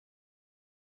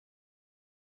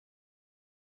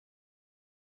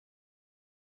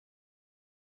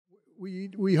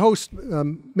we host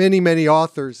many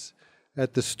authors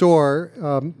at the store.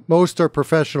 Most are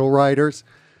professional writers.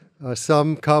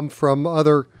 Some come from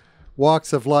other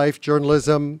walks of life,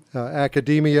 journalism,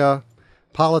 academia,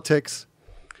 politics.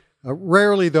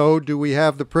 Rarely, though, do we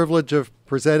have the privilege of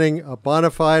presenting a bona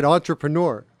fide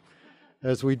entrepreneur,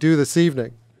 as we do this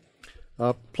evening.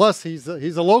 Plus, he's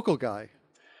a local guy,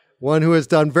 one who has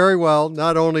done very well,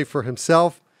 not only for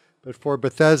himself, but for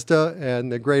Bethesda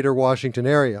and the greater Washington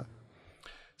area.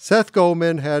 Seth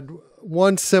Goldman had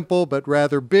one simple but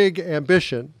rather big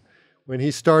ambition when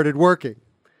he started working.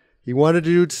 He wanted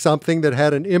to do something that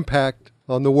had an impact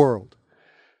on the world.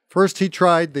 First, he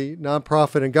tried the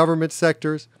nonprofit and government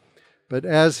sectors, but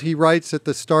as he writes at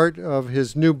the start of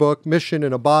his new book, Mission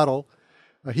in a Bottle,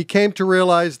 he came to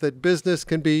realize that business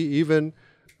can be even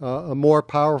a more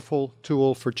powerful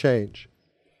tool for change.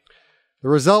 The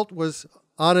result was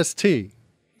Honest Tea,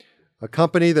 a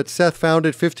company that Seth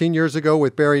founded 15 years ago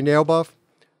with Barry Nalebuff,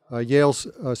 Yale's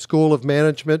School of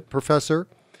Management professor.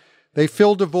 They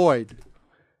filled a void,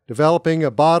 developing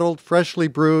a bottled, freshly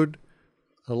brewed,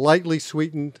 a lightly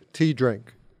sweetened tea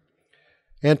drink.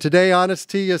 And today, Honest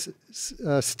Tea is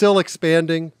still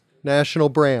expanding national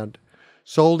brand,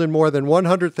 sold in more than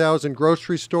 100,000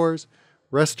 grocery stores,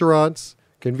 restaurants,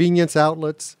 convenience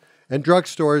outlets, and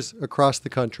drugstores across the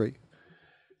country.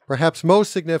 Perhaps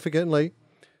most significantly,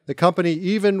 the company,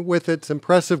 even with its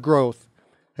impressive growth,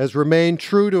 has remained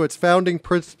true to its founding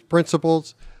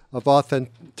principles of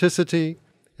authenticity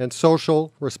and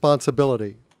social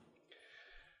responsibility.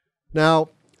 Now,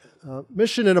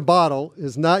 Mission in a Bottle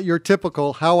is not your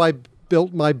typical how I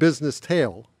built my business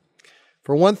tale.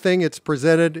 For one thing, it's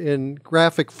presented in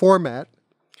graphic format,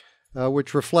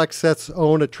 which reflects Seth's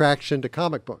own attraction to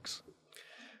comic books.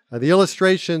 The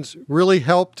illustrations really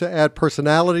help to add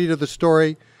personality to the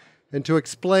story and to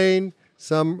explain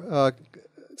some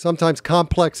sometimes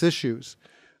complex issues,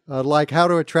 like how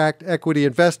to attract equity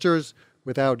investors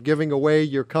without giving away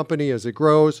your company as it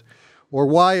grows, or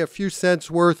why a few cents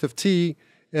worth of tea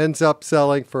ends up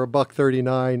selling for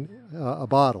 $1.39 a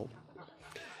bottle.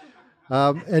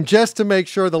 And just to make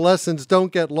sure the lessons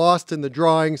don't get lost in the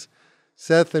drawings,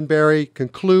 Seth and Barry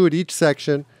conclude each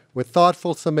section with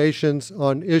thoughtful summations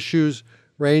on issues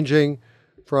ranging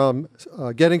from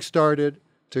getting started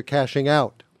to cashing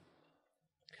out.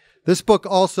 This book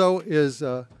also is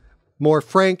more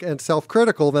frank and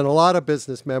self-critical than a lot of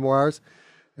business memoirs.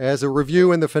 As a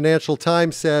review in the Financial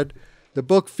Times said, the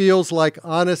book feels like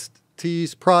Honest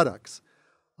Tea's products,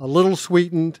 a little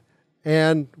sweetened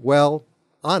and, well,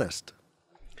 honest.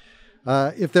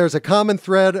 If there's a common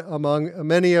thread among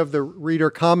many of the reader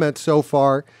comments so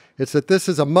far, it's that this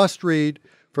is a must-read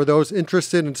for those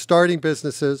interested in starting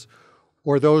businesses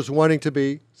or those wanting to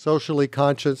be socially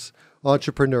conscious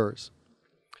entrepreneurs.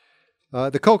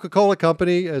 The Coca-Cola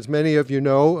Company, as many of you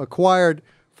know, acquired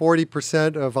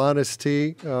 40% of Honest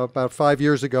Tea about 5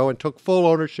 years ago and took full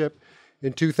ownership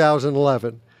in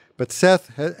 2011. But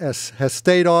Seth has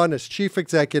stayed on as chief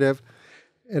executive,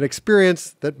 an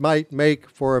experience that might make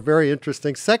for a very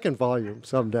interesting second volume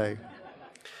someday.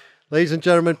 Ladies and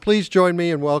gentlemen, please join me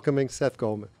in welcoming Seth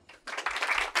Goldman.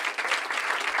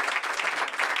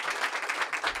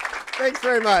 Thanks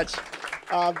very much.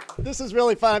 This is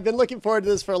really fun. I've been looking forward to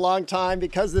this for a long time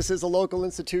because this is a local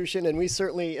institution, and we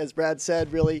certainly, as Brad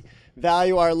said, really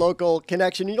value our local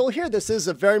connection. You'll hear this is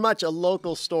very much a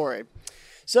local story.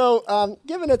 So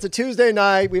given it's a Tuesday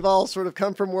night, we've all sort of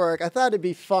come from work, I thought it'd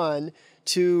be fun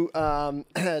to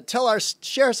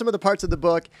share some of the parts of the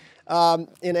book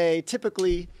in a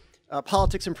typically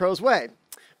politics and prose way,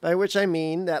 by which I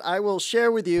mean that I will share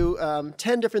with you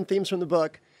 10 different themes from the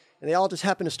book, and they all just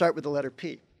happen to start with the letter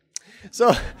P.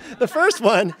 So the first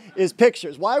one is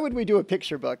pictures. Why would we do a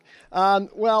picture book?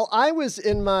 Well, I was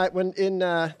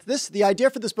the idea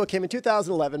for this book came in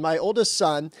 2011. My oldest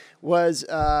son was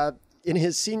in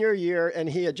his senior year, and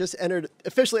he had just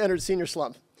officially entered senior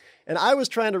slump. And I was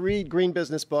trying to read green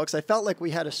business books. I felt like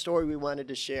we had a story we wanted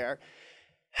to share.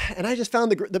 And I just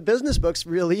found the business books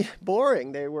really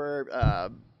boring. They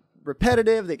were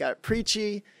repetitive, they got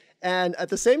preachy. And at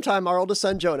the same time, our oldest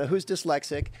son, Jonah, who's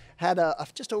dyslexic, had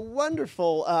just a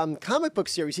wonderful comic book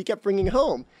series he kept bringing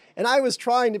home. And I was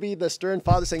trying to be the stern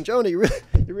father saying, Jonah, you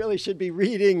really should be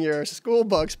reading your school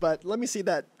books, but let me see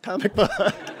that comic book.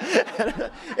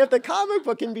 If the comic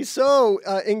book can be so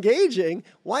engaging,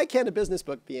 why can't a business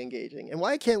book be engaging? And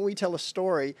why can't we tell a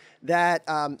story that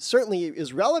certainly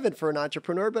is relevant for an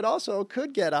entrepreneur, but also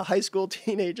could get a high school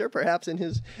teenager, perhaps in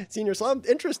his senior slum,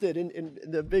 interested in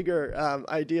the bigger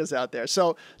ideas out there?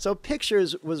 So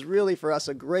pictures was really for us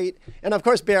a great, and of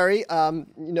course Barry,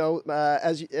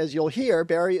 as you'll hear,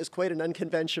 Barry is quite an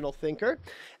unconventional thinker,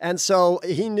 and so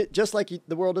just like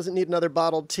the world doesn't need another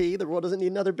bottled tea, the world doesn't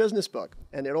need another business book,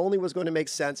 and it only was going to make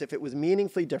sense if it was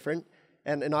meaningfully different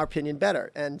and, in our opinion,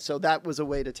 better. And so that was a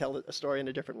way to tell a story in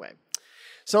a different way.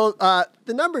 So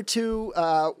the number 2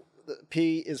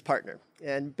 P is partner.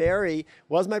 And Barry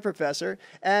was my professor,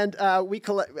 and I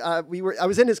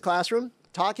was in his classroom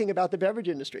talking about the beverage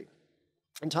industry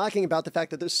and talking about the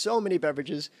fact that there's so many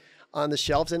beverages on the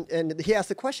shelves. And he asked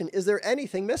the question, is there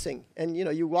anything missing? And,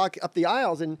 you walk up the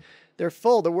aisles and they're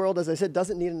full. The world, as I said,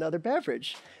 doesn't need another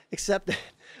beverage, except that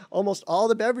almost all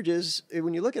the beverages,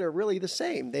 when you look at it, are really the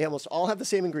same. They almost all have the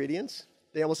same ingredients.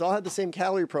 They almost all have the same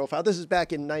calorie profile. This is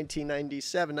back in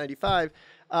 1997, 95.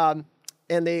 And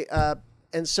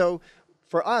so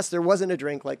for us, there wasn't a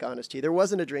drink like Honest Tea. There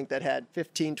wasn't a drink that had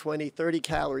 15, 20, 30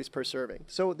 calories per serving.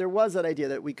 So there was that idea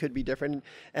that we could be different.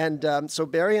 And so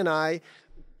Barry and I,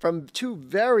 from 2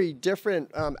 very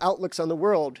different outlooks on the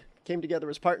world, came together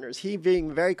as partners. He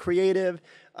being very creative,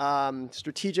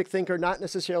 strategic thinker, not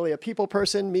necessarily a people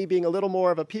person, me being a little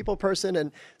more of a people person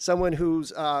and someone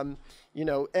who's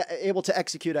able to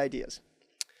execute ideas.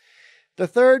 The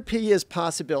third P is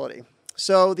possibility.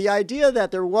 So the idea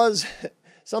that there was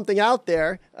something out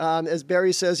there, as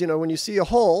Barry says, when you see a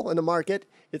hole in the market,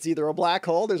 it's either a black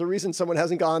hole, there's a reason someone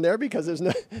hasn't gone there because there's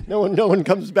no one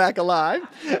comes back alive,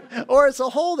 or it's a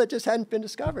hole that just hadn't been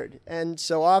discovered. And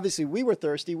so obviously we were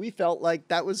thirsty. We felt like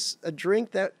that was a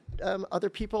drink that other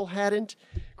people hadn't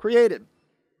created.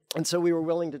 And so we were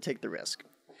willing to take the risk.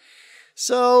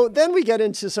 So then we get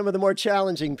into some of the more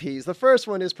challenging P's. The first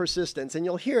one is persistence, and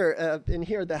you'll hear in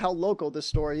here how local this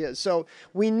story is. So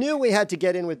we knew we had to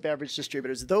get in with beverage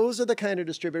distributors. Those are the kind of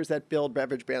distributors that build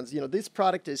beverage brands. This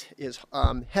product is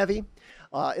heavy.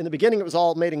 In the beginning, it was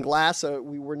all made in glass, so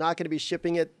we were not going to be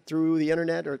shipping it through the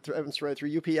internet or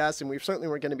through UPS, and we certainly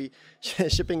weren't going to be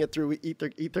shipping it through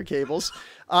ether cables.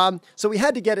 So we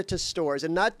had to get it to stores,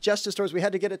 and not just to stores. We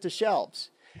had to get it to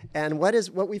shelves. And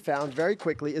what we found very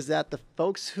quickly is that the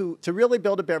folks to really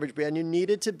build a beverage brand, you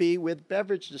needed to be with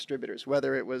beverage distributors,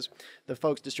 whether it was the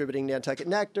folks distributing Nantucket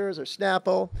Nectars or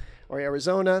Snapple or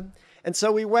Arizona. And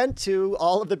so we went to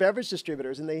all of the beverage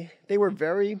distributors, and they were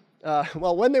very,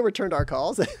 when they returned our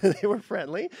calls, they were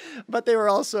friendly, but they were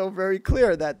also very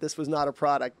clear that this was not a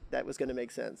product that was going to make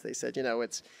sense. They said,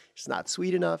 it's not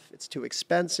sweet enough, it's too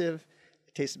expensive.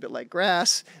 Tastes a bit like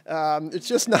grass. It's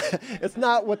just not. It's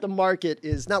not what the market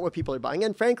is. Not what people are buying.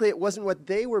 And frankly, it wasn't what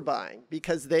they were buying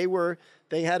because they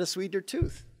had a sweeter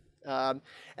tooth.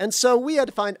 And so we had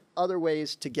to find other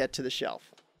ways to get to the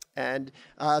shelf. And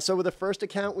so the first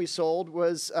account we sold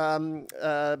was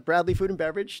Bradley Food and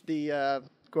Beverage, the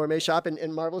gourmet shop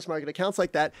and Marvelous Market, accounts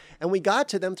like that. And we got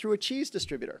to them through a cheese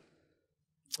distributor.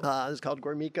 It's called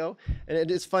Gourmico, and it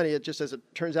is funny. It just, as it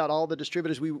turns out, all the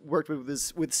distributors we worked with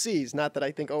was with C's. Not that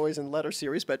I think always in letter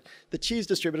series, but the cheese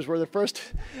distributors were the first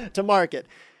to market.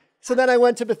 So then I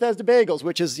went to Bethesda Bagels,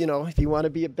 which is, if you want to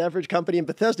be a beverage company in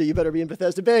Bethesda, you better be in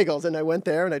Bethesda Bagels. And I went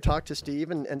there and I talked to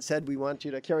Steve and said, we want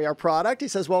you to carry our product. He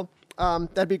says, well,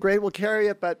 that'd be great. We'll carry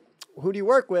it, but who do you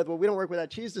work with? Well, we don't work with that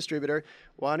cheese distributor.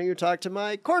 Why don't you talk to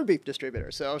my corned beef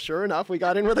distributor? So sure enough, we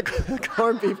got in with a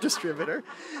corned beef distributor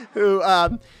who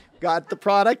got the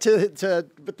product to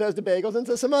Bethesda Bagels and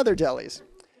to some other delis.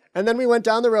 And then we went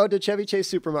down the road to Chevy Chase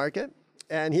Supermarket,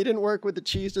 and he didn't work with the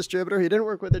cheese distributor. He didn't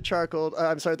work with the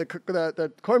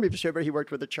the corned beef distributor. He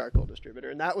worked with the charcoal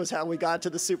distributor, and that was how we got to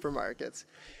the supermarkets.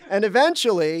 And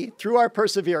eventually, through our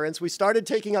perseverance, we started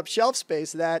taking up shelf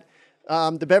space that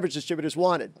the beverage distributors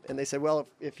wanted. And they said, well,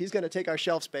 if he's going to take our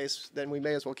shelf space, then we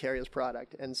may as well carry his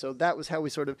product. And so that was how we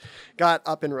sort of got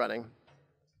up and running.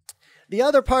 The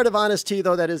other part of Honest Tea,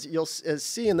 though, that is you'll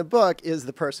see in the book is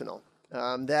the personal.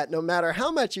 That no matter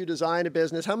how much you design a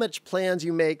business, how much plans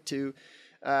you make to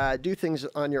do things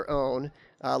on your own,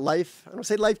 life, I don't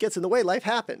say life gets in the way, life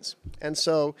happens. And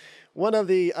so one of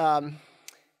the,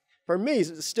 for me,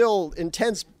 still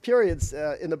intense periods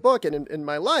in the book and in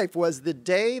my life was the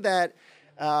day that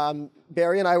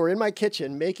Barry and I were in my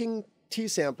kitchen making tea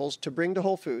samples to bring to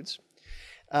Whole Foods.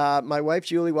 My wife,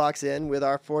 Julie, walks in with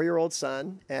our 4-year-old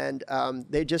son, and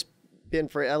they'd just been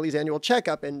for Ellie's annual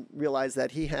checkup and realized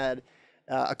that he had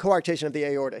a coarctation of the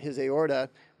aorta. His aorta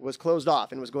was closed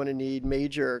off and was going to need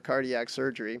major cardiac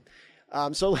surgery.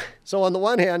 So on the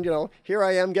one hand, here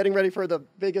I am getting ready for the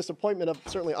biggest appointment of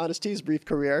certainly Honest Tea's brief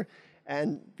career,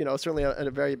 and certainly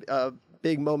a very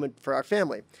big moment for our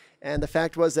family. And the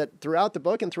fact was that throughout the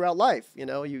book and throughout life,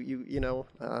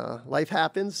 life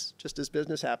happens just as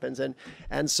business happens, and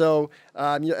so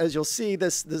as you'll see,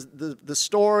 the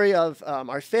story of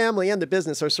our family and the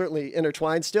business are certainly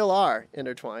intertwined, still are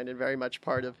intertwined, and very much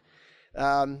part of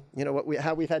how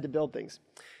we've had to build things.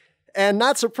 And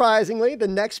not surprisingly, the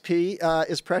next P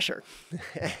is pressure,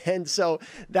 and so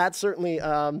that's certainly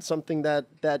something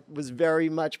that was very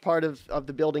much part of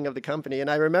the building of the company.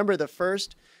 And I remember the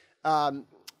first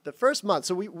month.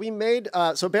 So we made,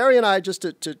 so Barry and I, just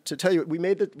to tell you, we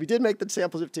did make the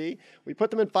samples of tea. We put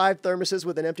them in 5 thermoses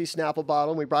with an empty Snapple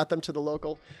bottle, and we brought them to the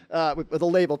local, with a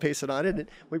label pasted on it. And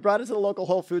we brought it to the local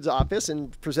Whole Foods office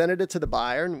and presented it to the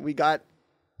buyer, and we got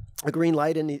a green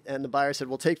light, and the buyer said,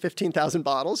 we'll take 15,000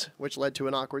 bottles, which led to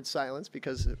an awkward silence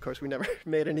because, of course, we never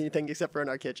made anything except for in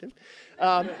our kitchen.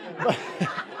 But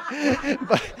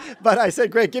I said,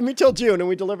 great, give me till June, and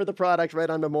we delivered the product right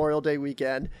on Memorial Day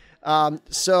weekend.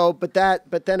 But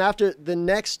then after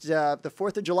the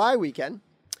 4th of July weekend,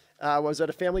 was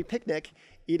at a family picnic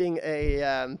eating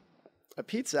a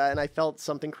pizza, and I felt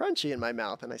something crunchy in my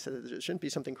mouth, and I said, there shouldn't be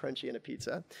something crunchy in a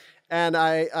pizza. And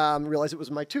I realized it was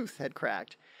my tooth had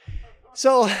cracked.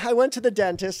 So I went to the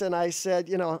dentist and I said,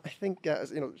 I think,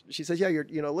 she says, yeah, it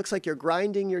looks like you're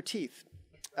grinding your teeth.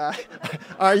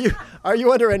 Are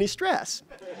you under any stress?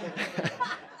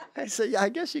 I said, yeah, I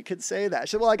guess you could say that.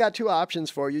 She said, well, I got 2 options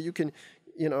for you. You can,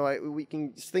 we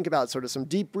can think about sort of some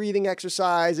deep breathing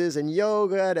exercises and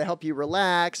yoga to help you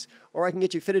relax, or I can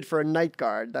get you fitted for a night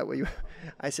guard. That way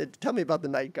I said, tell me about the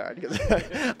night guard, because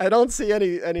I don't see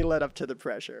any let up to the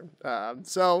pressure.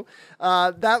 So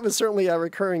that was certainly a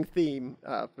recurring theme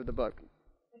for the book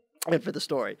and for the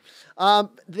story.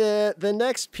 The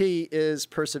next P is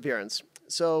perseverance.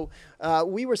 So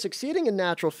we were succeeding in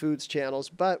natural foods channels,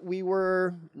 but we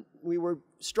were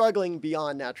struggling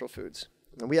beyond natural foods.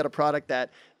 And we had a product that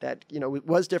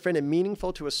was different and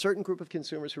meaningful to a certain group of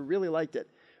consumers who really liked it.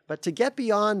 But to get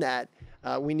beyond that,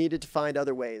 we needed to find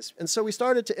other ways. And so we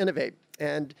started to innovate.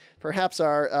 And perhaps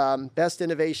our best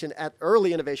innovation,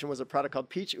 early innovation, was a product called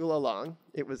Peach Oolong.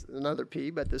 It was another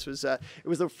P, but this was it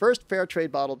was the first fair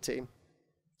trade bottled tea.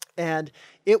 And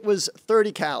it was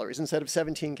 30 calories instead of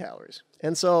 17 calories.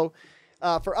 And so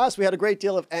for us, we had a great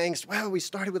deal of angst. Well, we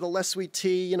started with a less sweet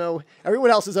tea. Everyone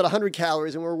else is at 100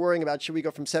 calories, and we're worrying about, should we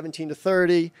go from 17 to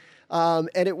 30? And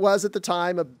it was at the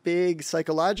time a big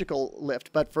psychological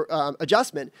lift, but for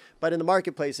adjustment. But in the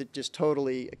marketplace, it just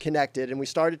totally connected, and we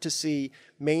started to see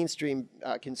mainstream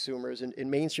consumers and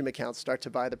mainstream accounts start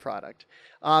to buy the product.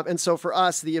 And so for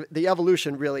us, the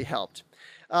evolution really helped.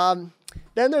 Then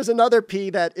there's another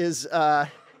P that is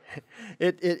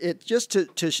it just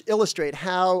to illustrate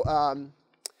how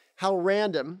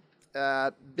random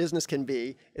business can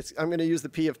be. I'm going to use the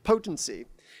P of potency,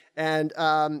 and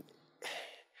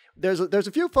there's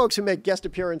a few folks who make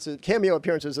cameo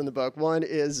appearances in the book. One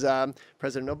is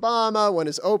President Obama. One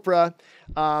is Oprah.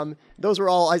 Those were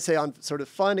all, I'd say, on sort of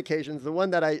fun occasions. The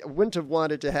one that I wouldn't have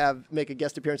wanted to make a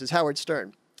guest appearance is Howard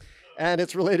Stern. And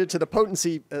it's related to the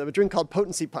potency, a drink called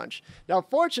Potency Punch. Now,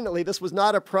 fortunately, this was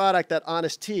not a product that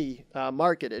Honest Tea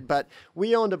marketed, but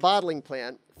we owned a bottling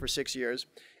plant for 6 years,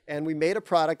 and we made a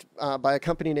product by a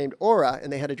company named Aura,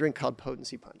 and they had a drink called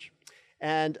Potency Punch.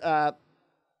 And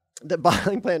the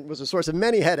bottling plant was a source of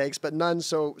many headaches, but none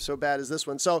so bad as this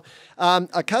one. So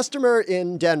a customer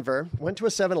in Denver went to a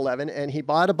 7-Eleven, and he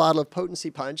bought a bottle of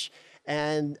Potency Punch,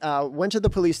 and went to the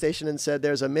police station and said,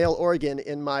 there's a male organ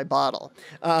in my bottle.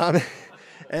 When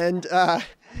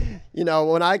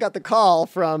I got the call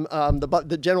from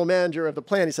the general manager of the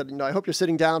plant, he said, I hope you're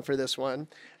sitting down for this one.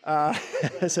 I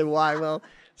said, why? Well,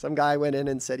 some guy went in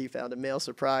and said he found a male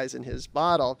surprise in his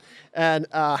bottle. And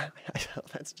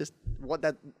that's just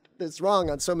it's wrong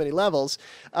on so many levels.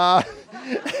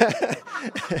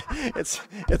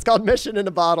 It's called mission in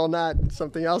a bottle, not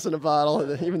something else in a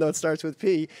bottle, even though it starts with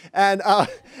P. And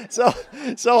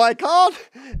so I called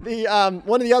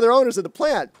one of the other owners of the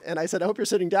plant, and I said, I hope you're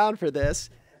sitting down for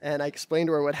this. And I explained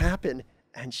to her what happened,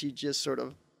 and she just sort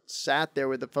of sat there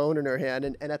with the phone in her hand.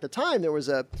 And at the time, there was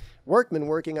a workman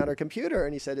working on her computer,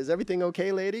 and he said, is everything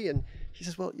okay, lady? And he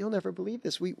says, well, you'll never believe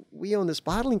this. We own this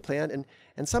bottling plant, and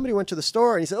somebody went to the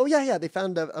store, and he said, oh, yeah, they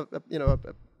found a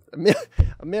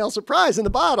male surprise in the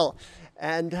bottle.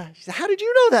 And she said, how did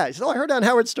you know that? She said, oh, I heard on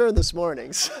Howard Stern this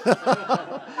morning. So,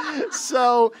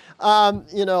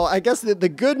 I guess the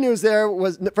good news there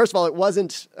was, first of all, it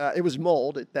wasn't, it was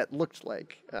mold that looked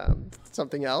like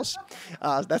something else.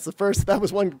 That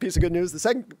was one piece of good news. The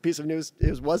second piece of news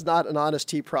was not an Honest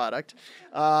Tea product,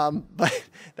 but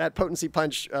that Potency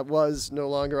Punch was no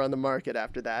longer on the market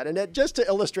after that. And just to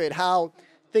illustrate how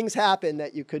things happen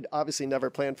that you could obviously never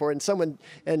plan for. And a friend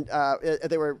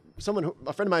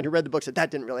of mine who read the book said, that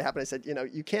didn't really happen. I said,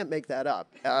 you can't make that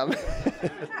up.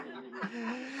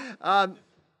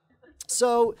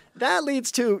 So that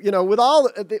leads to,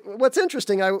 what's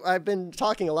interesting, I've been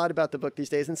talking a lot about the book these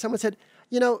days, and someone said,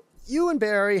 you and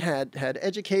Barry had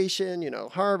education,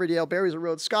 Harvard, Yale. Barry's a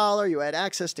Rhodes Scholar. You had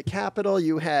access to capital.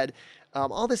 You had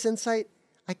all this insight.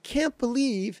 I can't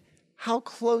believe how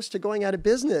close to going out of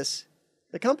business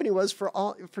the company was for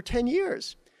 10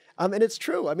 years. And it's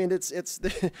true. I mean, it's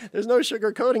there's no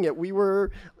sugarcoating it. We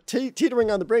were teetering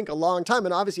on the brink a long time.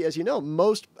 And obviously, as you know,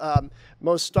 most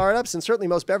startups and certainly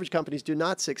most beverage companies do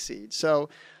not succeed. So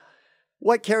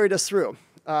what carried us through?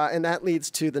 And that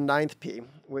leads to the ninth P,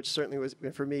 which certainly was,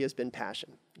 for me, has been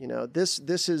passion.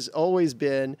 This has always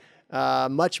been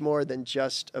much more than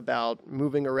just about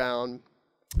moving around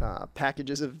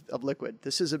packages of liquid.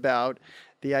 This is about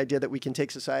the idea that we can take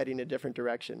society in a different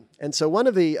direction. And so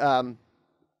we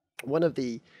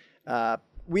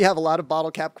have a lot of bottle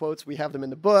cap quotes. We have them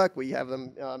in the book. We have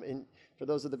them for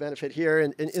those of the benefit here.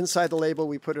 And inside the label,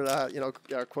 we put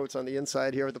our quotes on the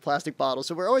inside here with the plastic bottle.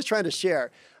 So we're always trying to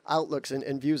share outlooks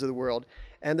and views of the world.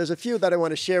 And there's a few that I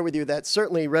want to share with you that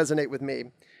certainly resonate with me.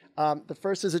 The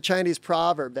first is a Chinese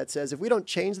proverb that says, if we don't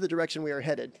change the direction we are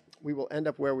headed, we will end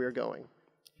up where we are going.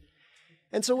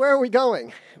 And so where are we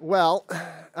going? Well,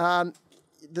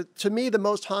 to me, the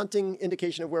most haunting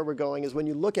indication of where we're going is when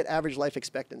you look at average life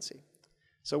expectancy.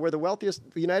 So we're the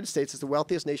United States is the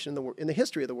wealthiest nation in the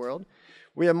history of the world.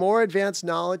 We have more advanced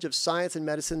knowledge of science and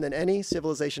medicine than any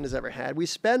civilization has ever had. We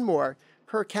spend more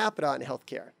per capita on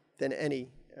healthcare than any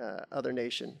other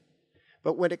nation.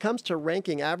 But when it comes to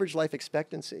ranking average life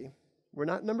expectancy, we're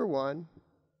not number 1,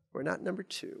 we're not number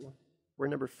 2, we're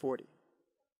number 40.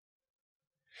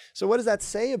 So what does that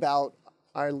say about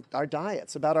our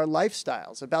diets, about our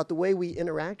lifestyles, about the way we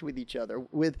interact with each other,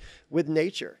 with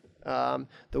nature,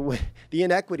 the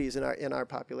inequities in our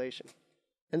population?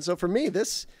 And so for me,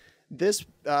 this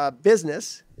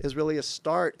business is really a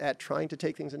start at trying to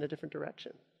take things in a different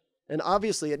direction. And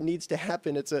obviously, it needs to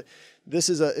happen. This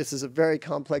is a very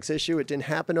complex issue. It didn't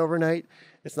happen overnight.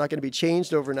 It's not going to be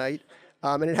changed overnight,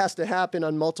 and it has to happen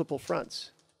on multiple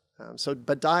fronts.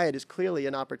 But diet is clearly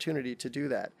an opportunity to do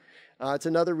that. It's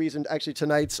another reason, actually,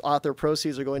 tonight's author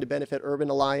proceeds are going to benefit Urban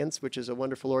Alliance, which is a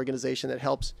wonderful organization that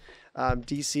helps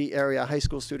DC area high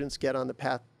school students get on the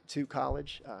path to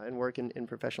college and work in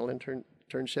professional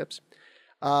internships.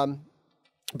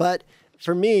 But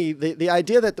for me, the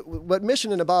idea that what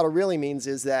Mission in a Bottle really means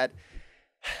is that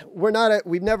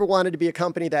we've never wanted to be a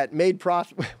company that made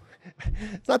profit.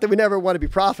 It's not that we never want to be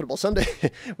profitable. Someday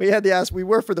we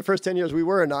were for the first 10 years, we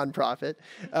were a nonprofit,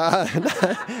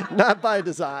 not by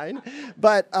design.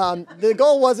 But the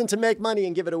goal wasn't to make money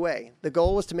and give it away. The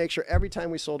goal was to make sure every time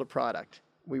we sold a product,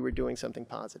 we were doing something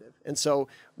positive. And so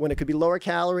when it could be lower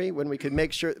calorie, when we could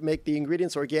make the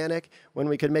ingredients organic, when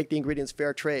we could make the ingredients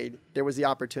fair trade, there was the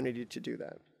opportunity to do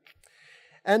that.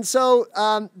 And so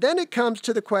then it comes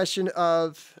to the question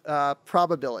of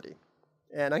probability.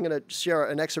 And I'm going to share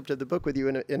an excerpt of the book with you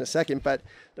in a second. But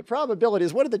the probability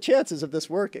is, what are the chances of this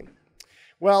working?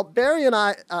 Well, Barry and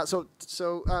I,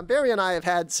 Barry and I have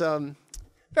had some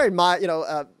we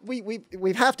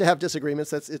have to have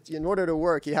disagreements. In order to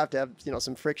work, you have to have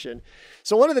some friction.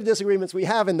 So one of the disagreements we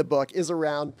have in the book is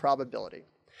around probability.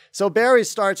 So Barry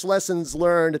starts lessons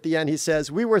learned at the end. He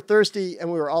says, we were thirsty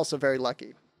and we were also very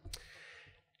lucky.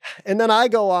 And then I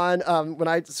go on,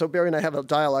 so Barry and I have a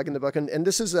dialogue in the book, and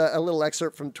this is a little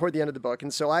excerpt from toward the end of the book.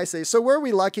 And so I say, so were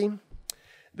we lucky?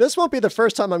 This won't be the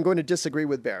first time I'm going to disagree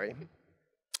with Barry.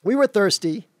 We were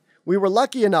thirsty, we were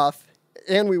lucky enough,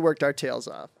 and we worked our tails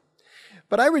off.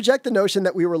 But I reject the notion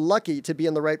that we were lucky to be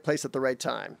in the right place at the right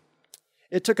time.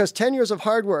 It took us 10 years of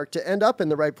hard work to end up in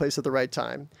the right place at the right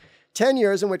time. 10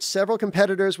 years in which several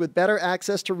competitors with better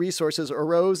access to resources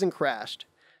arose and crashed.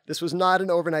 This was not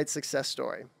an overnight success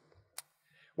story.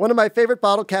 One of my favorite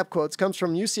bottle cap quotes comes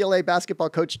from UCLA basketball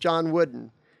coach John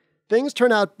Wooden. Things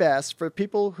turn out best for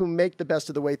people who make the best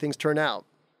of the way things turn out.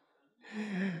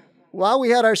 While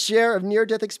we had our share of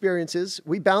near-death experiences,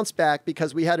 we bounced back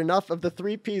because we had enough of the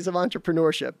 3 Ps of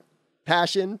entrepreneurship: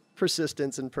 passion,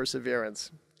 persistence, and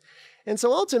perseverance. And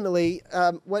so ultimately,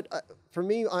 for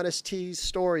me, Honest Tea's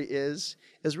story is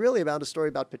really about a story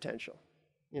about potential.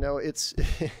 It's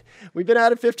we've been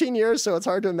at it 15 years, so it's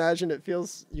hard to imagine. It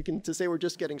feels to say we're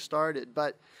just getting started.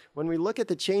 But when we look at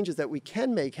the changes that we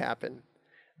can make happen,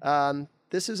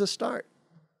 this is a start.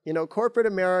 Corporate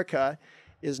America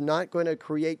is not going to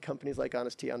create companies like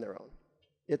Honest Tea on their own.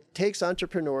 It takes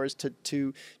entrepreneurs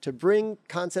to bring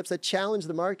concepts that challenge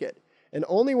the market, and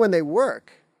only when they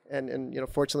work, and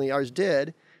fortunately ours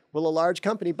did, will a large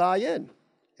company buy in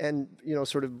and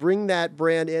sort of bring that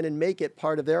brand in and make it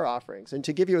part of their offerings. And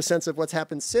to give you a sense of what's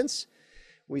happened since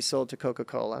we sold to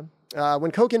Coca-Cola,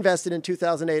 when Coke invested in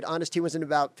 2008, Honest Tea was in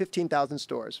about 15,000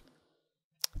 stores.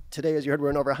 Today, as you heard,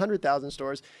 we're in over 100,000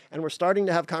 stores, and we're starting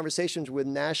to have conversations with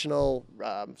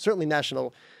certainly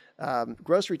national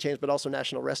grocery chains, but also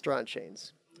national restaurant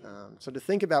chains. So to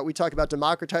think about, we talk about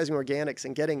democratizing organics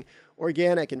and getting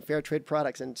organic and fair trade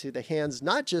products into the hands,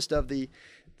 not just of the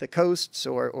coasts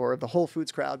or the Whole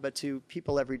Foods crowd, but to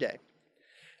people every day.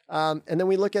 And then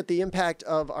we look at the impact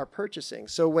of our purchasing.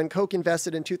 So when Coke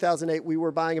invested in 2008, we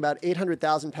were buying about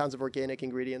 800,000 pounds of organic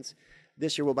ingredients.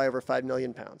 This year, we'll buy over 5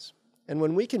 million pounds. And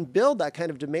when we can build that kind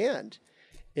of demand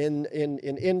in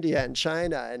India and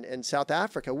China and South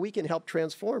Africa, we can help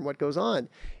transform what goes on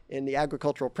in the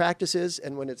agricultural practices.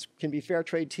 And when it can be fair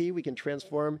trade tea, we can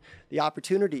transform the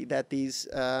opportunity that these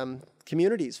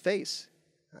communities face.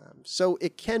 So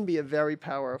it can be a very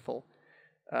powerful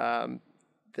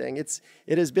thing.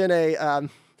 It has been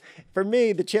for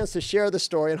me, the chance to share the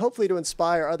story and hopefully to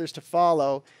inspire others to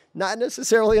follow. Not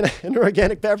necessarily an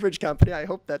organic beverage company. I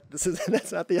hope that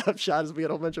that's not the upshot, as we had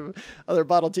a whole bunch of other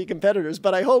bottled tea competitors.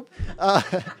 But I hope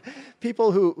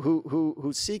people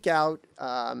who seek out,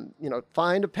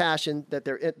 find a passion that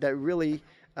that really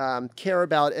care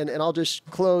about. And I'll just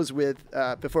close with,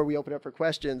 before we open up for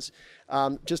questions,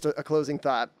 just a closing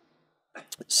thought.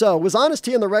 So, was Honest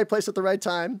Tea in the right place at the right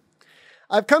time?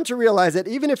 I've come to realize that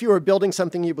even if you are building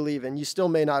something you believe in, you still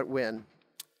may not win.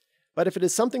 But if it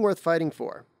is something worth fighting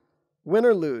for, win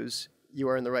or lose, you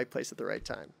are in the right place at the right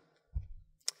time.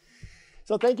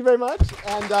 So thank you very much.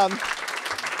 And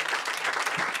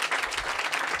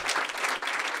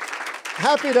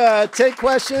happy to take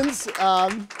questions,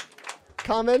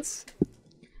 comments.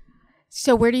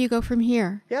 So where do you go from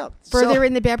here? Yeah. Further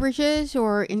in the beverages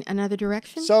or in another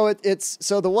direction? So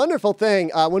so the wonderful thing,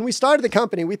 when we started the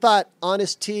company, we thought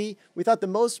Honest Tea, we thought the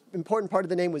most important part of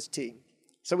the name was tea.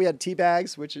 So we had tea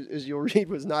bags, which, as you'll read,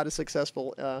 was not a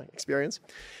successful experience.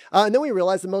 And then we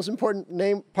realized the most important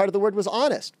part of the word was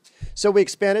honest. So we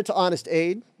expanded to Honest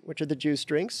Aid, which are the juice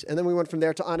drinks. And then we went from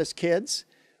there to Honest Kids,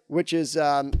 which is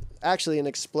actually an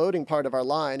exploding part of our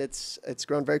line. It's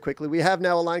grown very quickly. We have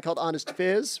now a line called Honest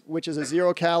Fizz, which is a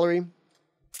 0-calorie,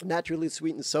 naturally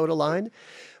sweetened soda line.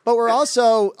 But we're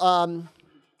also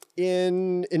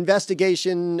in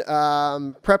investigation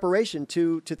preparation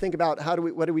to think about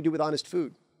what do we do with honest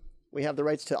food. We have the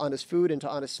rights to honest food and to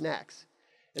honest snacks.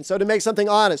 And so to make something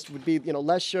honest would be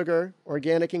less sugar,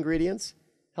 organic ingredients,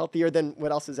 healthier than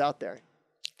what else is out there.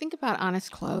 Think about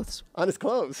honest clothes. Honest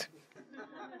clothes.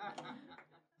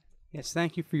 Yes,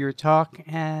 thank you for your talk,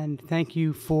 and thank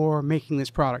you for making this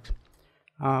product.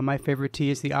 My favorite tea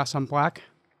is the Assam Black.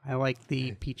 I like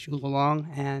the Peach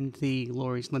Oolong and the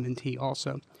Lori's Lemon Tea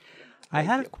also. I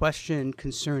had a question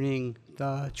concerning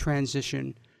the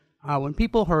transition. When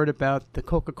people heard about the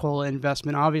Coca-Cola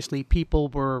investment, obviously people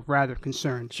were rather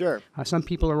concerned. Sure. Some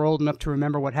people are old enough to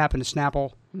remember what happened to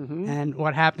Snapple and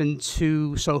what happened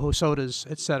to Soho sodas,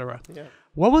 etc. Yeah.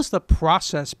 What was the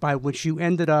process by which you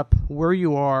ended up where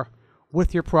you are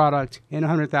with your product in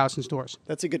 100,000 stores?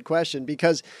 That's a good question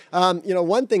because,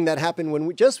 one thing that happened when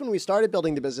we started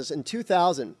building the business in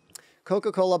 2000,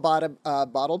 Coca-Cola bought a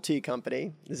bottled tea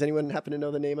company. Does anyone happen to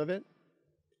know the name of it?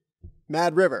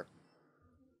 Mad River.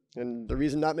 And the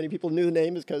reason not many people knew the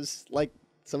name is because, like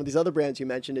some of these other brands you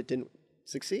mentioned, it didn't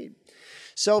succeed.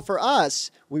 So for us,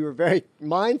 we were very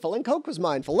mindful, and Coke was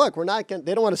mindful. Look,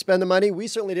 they don't want to spend the money. We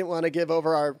certainly didn't want to give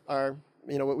over our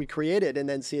what we created and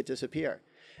then see it disappear.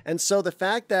 And so the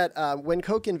fact that when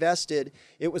Coke invested,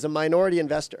 it was a minority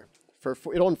investor. They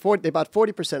bought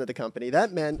 40% of the company.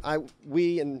 That meant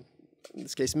we, in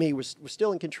this case me, was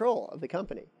still in control of the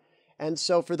company. And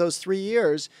so for those 3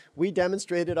 years, we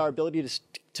demonstrated our ability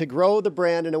to grow the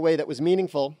brand in a way that was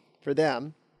meaningful for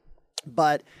them,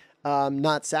 but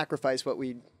not sacrifice what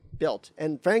we built.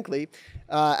 And frankly,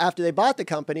 after they bought the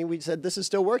company, we said, this is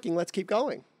still working, let's keep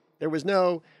going. There was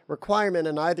no requirement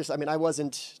on either side. I mean, I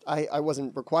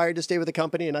wasn't required to stay with the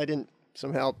company, and I didn't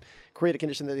somehow create a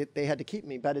condition that they had to keep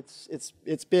me. But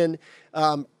it's been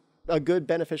a good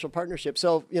beneficial partnership.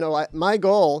 So, my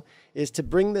goal is to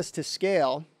bring this to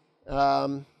scale,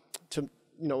 to,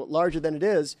 larger than it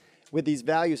is, with these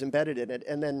values embedded in it.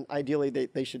 And then ideally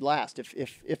they should last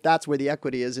if that's where the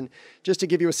equity is. And just to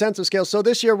give you a sense of scale, so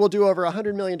this year we'll do over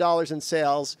 $100 million in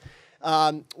sales.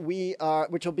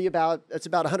 Which will be about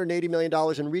 $180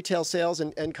 million in retail sales.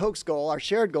 And Coke's goal, our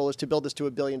shared goal, is to build this to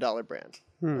 $1 billion brand.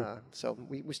 So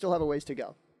we still have a ways to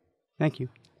go. Thank you.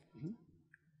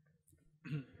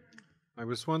 I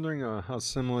was wondering how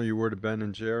similar you were to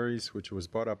Ben & Jerry's, which was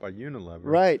bought up by Unilever.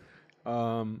 Right.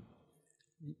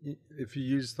 If you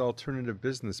used alternative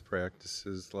business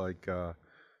practices, like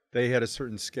they had a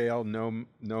certain scale, no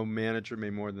manager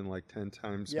made more than like 10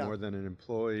 times more than an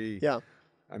employee. Yeah.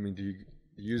 I mean, do you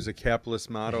use a capitalist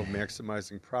model of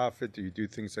maximizing profit? Do you do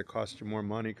things that cost you more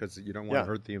money because you don't want to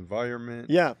hurt the environment?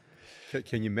 Yeah.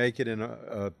 Can you make it in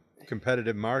a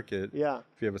competitive market if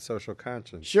you have a social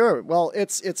conscience? Sure. Well,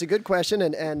 it's a good question,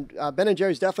 and Ben &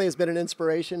 Jerry's definitely has been an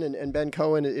inspiration, and Ben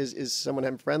Cohen is someone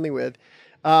I'm friendly with.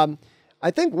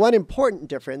 I think one important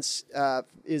difference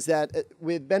is that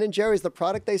with Ben & Jerry's, the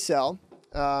product they sell,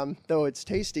 though it's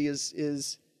tasty,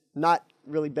 is not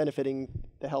really benefiting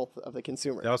the health of the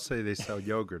consumer. They'll say they sell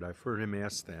yogurt. I've heard him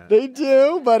ask that. They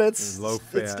do, but it's low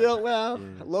fat. It's still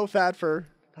low fat for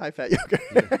high-fat yogurt.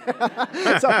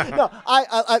 So no,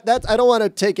 I don't want to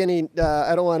take any.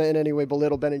 I don't want to in any way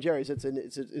belittle Ben & Jerry's. It's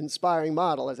an inspiring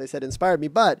model, as I said, inspired me.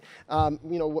 But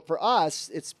for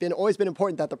us, it's always been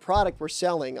important that the product we're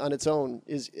selling on its own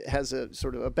has a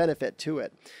sort of a benefit to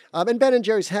it. And Ben &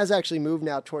 Jerry's has actually moved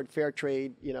now toward fair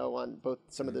trade. On both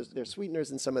some of their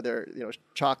sweeteners and some of their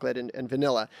chocolate and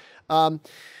vanilla.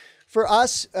 For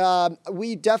us,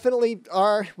 we definitely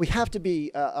are. We have to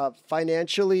be a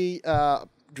financially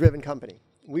driven company.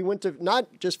 We wouldn't have, not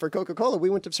just for Coca-Cola, we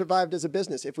wouldn't have survived as a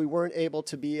business if we weren't able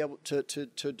to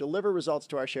deliver results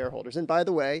to our shareholders. And by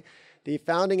the way, the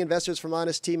founding investors from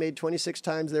Honest Tea made 26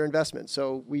 times their investment.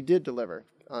 So we did deliver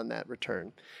on that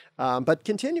return. But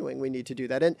continuing, we need to do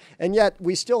that. And yet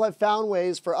we still have found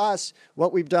ways for us,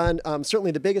 what we've done,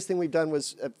 certainly the biggest thing we've done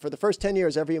was for the first 10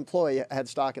 years, every employee had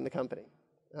stock in the company.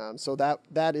 So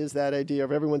that is that idea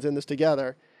of everyone's in this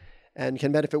together and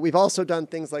can benefit. We've also done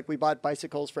things like we bought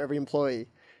bicycles for every employee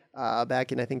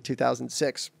back in, I think,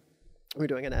 2006. We were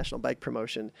doing a national bike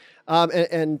promotion.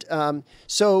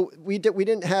 So we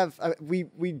didn't have,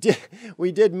 we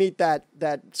did meet that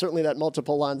certainly that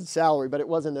multiple on salary, but it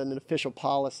wasn't an official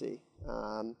policy.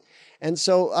 And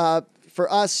so for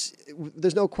us,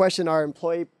 there's no question our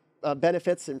employee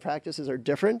benefits and practices are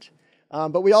different.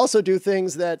 But we also do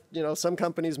things that some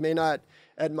companies may not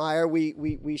admire.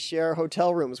 We share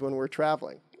hotel rooms when we're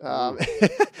traveling,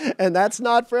 and that's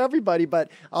not for everybody.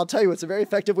 But I'll tell you, it's a very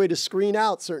effective way to screen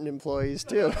out certain employees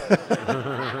too.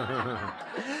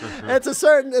 It's a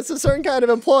certain kind of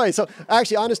employee. So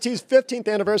actually, Honest Tea's 15th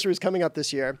anniversary is coming up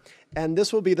this year, and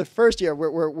this will be the first year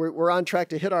we're on track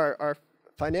to hit our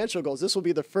financial goals. This will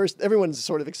be the first, everyone's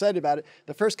sort of excited about it,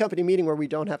 the first company meeting where we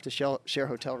don't have to share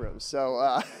hotel rooms. So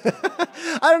I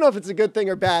don't know if it's a good thing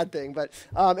or bad thing, but,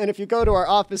 and if you go to our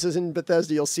offices in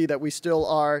Bethesda, you'll see that we still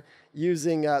are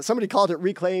using, somebody called it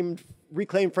reclaimed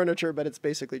furniture, but it's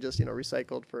basically just,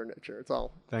 recycled furniture. It's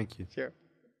all. Thank you. Sure.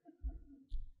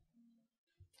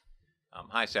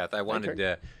 Hi, Seth. I wanted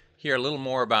to hear a little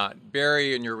more about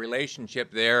Barry and your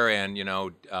relationship there, and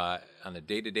on a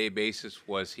day-to-day basis,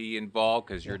 was he involved?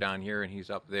 Because you're down here and he's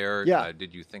up there. Yeah.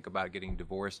 Did you think about getting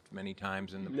divorced many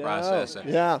times in the process? And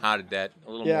Yeah. How did that?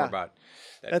 A little more about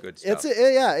that good stuff.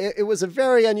 It was a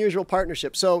very unusual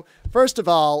partnership. So first of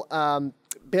all,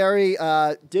 Barry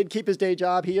did keep his day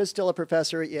job. He is still a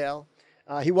professor at Yale.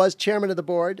 He was chairman of the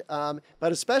board,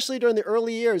 but especially during the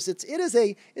early years,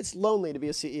 it's lonely to be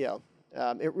a CEO.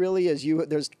 It really is.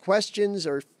 There's questions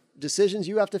or decisions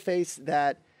you have to face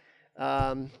that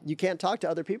you can't talk to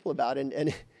other people about.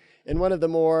 And in one of the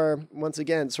more, once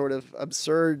again, sort of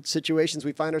absurd situations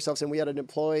we find ourselves in, we had an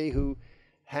employee who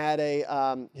had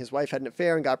his wife had an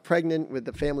affair and got pregnant with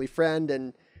a family friend,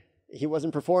 and he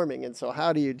wasn't performing. And so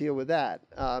how do you deal with that?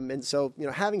 And so,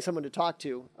 having someone to talk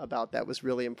to about that was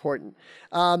really important.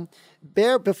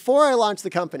 Before I launched the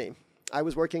company, I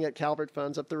was working at Calvert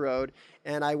Funds up the road,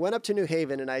 and I went up to New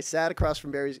Haven and I sat across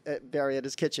from Barry at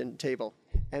his kitchen table,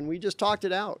 and we just talked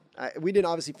it out. We didn't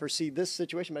obviously foresee this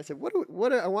situation, but I said,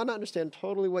 I want to understand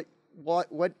totally what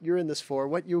you're in this for,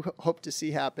 what you hope to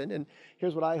see happen, and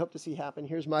here's what I hope to see happen.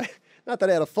 Here's my, not that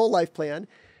I had a full life plan,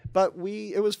 but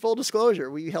it was full disclosure.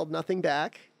 We held nothing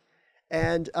back.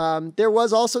 And there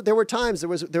were times.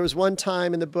 There was one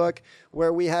time in the book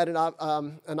where we had an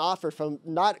offer from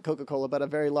not Coca-Cola but a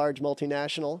very large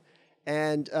multinational,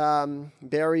 And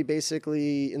Barry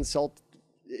basically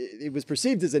it was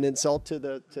perceived as an insult to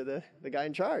the guy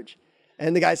in charge.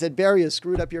 And the guy said, Barry has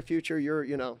screwed up your future. You're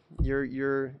going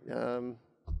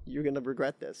to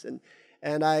regret this.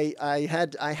 And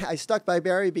I stuck by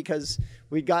Barry because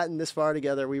we'd gotten this far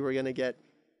together. We were going to get,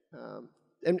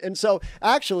 and so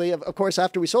actually, of course,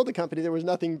 after we sold the company, there was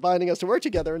nothing binding us to work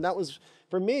together. And that was,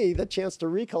 for me, the chance to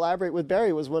re-collaborate with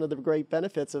Barry was one of the great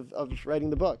benefits of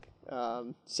writing the book.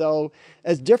 So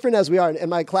as different as we are, and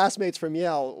my classmates from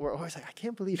Yale were always like, I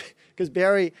can't believe it, because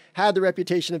Barry had the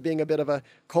reputation of being a bit of a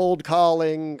cold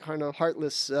calling, kind of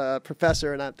heartless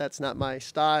professor, and that's not my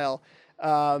style.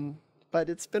 But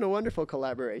it's been a wonderful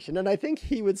collaboration. And I think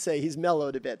he would say he's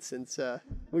mellowed a bit since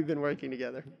we've been working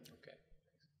together.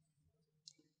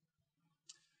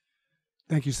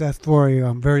 Thank you, Seth, for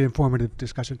a very informative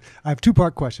discussion. I have a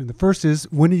two-part question. The first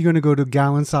is, when are you going to go to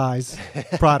gallon size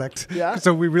product? Yeah.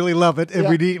 So we really love it, and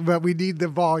Yeah. we need the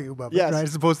volume of it, Yes. right?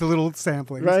 As opposed to little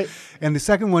samplings. Right. And the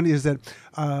second one is that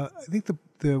I think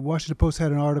the Washington Post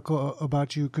had an article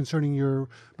about you concerning your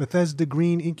Bethesda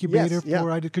Green incubator. Yes,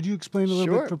 yeah. Could you explain a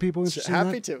little bit for people interested in that?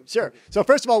 Happy to. Sure. So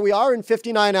first of all, we are in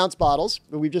 59-ounce bottles.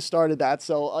 We've just started that,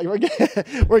 so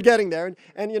we're getting there.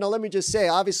 And let me just say,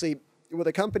 obviously, with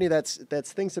a company that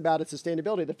thinks about its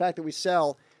sustainability, the fact that we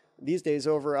sell these days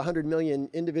over 100 million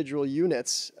individual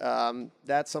units,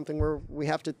 that's something we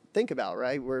have to think about,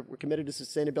 right? We're committed to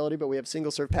sustainability, but we have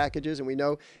single-serve packages, and we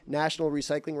know national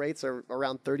recycling rates are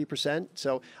around 30%.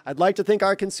 So I'd like to think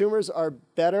our consumers are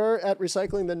better at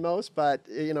recycling than most, but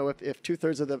if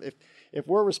two-thirds of them, if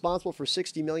we're responsible for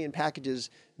 60 million packages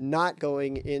not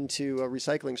going into a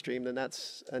recycling stream, then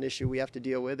that's an issue we have to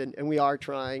deal with. And we are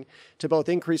trying to both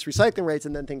increase recycling rates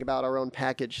and then think about our own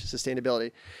package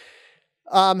sustainability.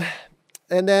 And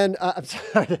then, I'm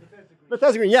sorry.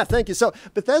 Bethesda Green, yeah, thank you. So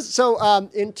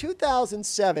in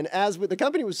 2007, the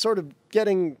company was sort of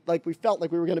getting, like, we felt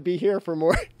like we were going to be here for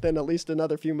more than at least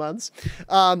another few months.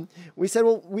 We said,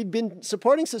 well, we've been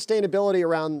supporting sustainability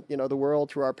around, the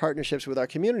world through our partnerships with our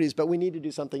communities, but we need to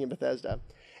do something in Bethesda.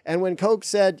 And when Coke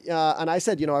said, and I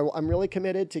said, I'm really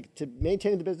committed to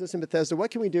maintaining the business in Bethesda.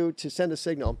 What can we do to send a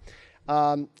signal?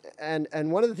 And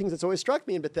one of the things that's always struck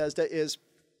me in Bethesda is,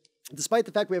 despite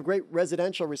the fact we have great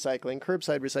residential recycling,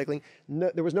 curbside recycling,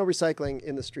 there was no recycling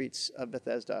in the streets of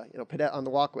Bethesda, on the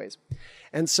walkways.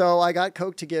 And so I got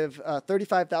Coke to give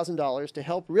 $35,000 to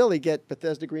help really get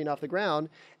Bethesda Green off the ground.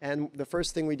 And the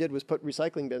first thing we did was put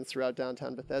recycling bins throughout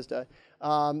downtown Bethesda.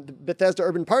 The Bethesda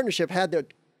Urban Partnership had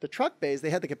the truck bays.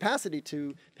 They had the capacity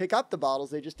to pick up the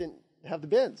bottles. They just didn't have the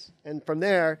bins. And from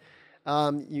there,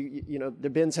 the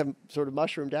bins have sort of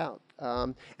mushroomed out.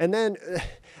 And then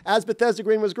as Bethesda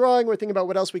Green was growing, we're thinking about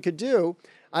what else we could do.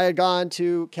 I had gone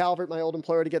to Calvert, my old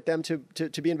employer, to get them to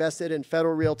be invested in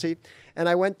Federal Realty. And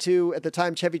I went to, at the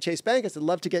time, Chevy Chase Bank. I said,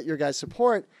 love to get your guys'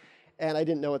 support. And I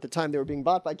didn't know at the time they were being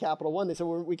bought by Capital One. They said,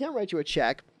 well, we can't write you a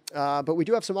check, but we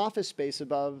do have some office space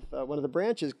above one of the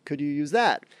branches. Could you use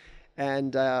that?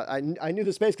 And I knew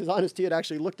the space because Honest Tea had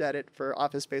actually looked at it for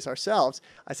office space ourselves.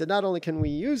 I said, not only can we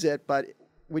use it, but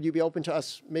would you be open to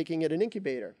us making it an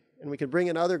incubator? And we could bring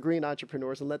in other green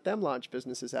entrepreneurs and let them launch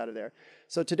businesses out of there.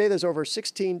 So today there's over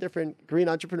 16 different green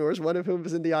entrepreneurs, one of whom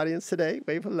is in the audience today,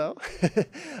 wave hello,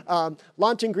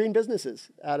 launching green businesses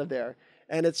out of there.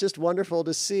 And it's just wonderful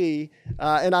to see.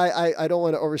 And I don't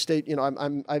want to overstate,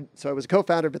 so I was a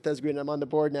co-founder of Bethesda Green, and I'm on the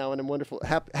board now, and I'm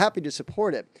happy to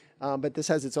support it. But this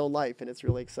has its own life, and it's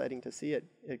really exciting to see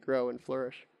it grow and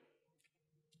flourish.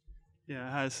 Yeah,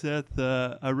 hi Seth.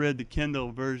 I read the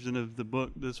Kindle version of the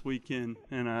book this weekend,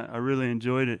 and I really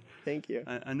enjoyed it. Thank you.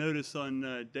 I noticed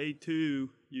on day 2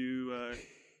 you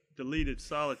deleted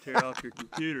solitaire off your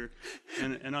computer,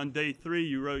 and on day 3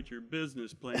 you wrote your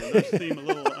business plan. Those seem a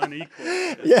little unequal.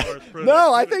 As far as productivity.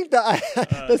 No, I think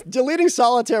that deleting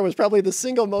solitaire was probably the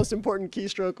single most important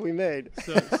keystroke we made.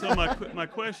 So my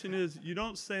question is, you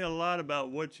don't say a lot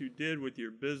about what you did with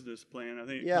your business plan. I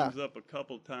think it comes up a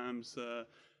couple times.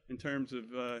 In terms of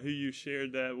who you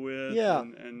shared that with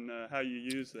and how you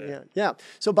use that. Yeah.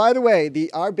 So by the way,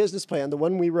 our business plan, the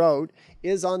one we wrote,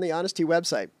 is on the Honest Tea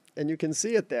website, and you can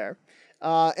see it there.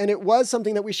 And it was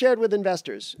something that we shared with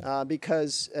investors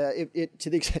because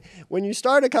when you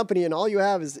start a company and all you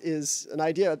have is an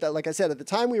idea that, like I said, at the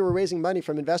time we were raising money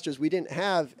from investors, we didn't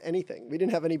have anything. We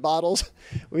didn't have any bottles.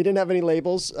 We didn't have any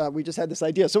labels. We just had this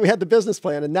idea. So we had the business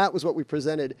plan, and that was what we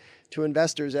presented to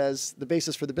investors as the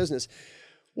basis for the business.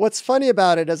 What's funny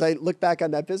about it, as I look back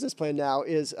on that business plan now,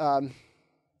 is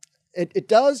it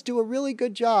does do a really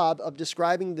good job of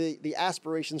describing the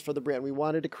aspirations for the brand. We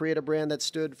wanted to create a brand that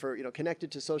stood for,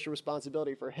 connected to social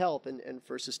responsibility, for health, and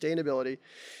for sustainability.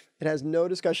 It has no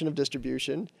discussion of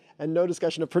distribution and no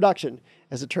discussion of production.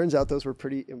 As it turns out, those were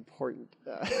pretty important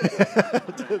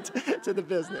to the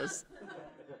business.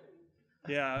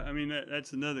 Yeah, I mean,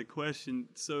 that's another question.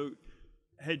 So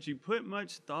had you put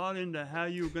much thought into how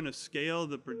you were going to scale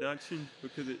the production?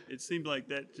 Because it seemed like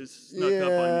that just snuck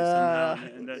up on you somehow,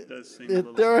 and that does seem a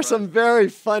little There are surprising. some very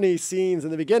funny scenes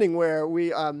in the beginning where we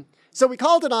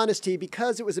called it Honest Tea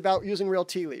because it was about using real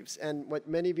tea leaves. And what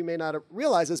many of you may not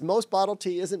realize is most bottled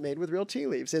tea isn't made with real tea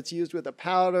leaves. It's used with a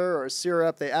powder or a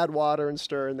syrup. They add water and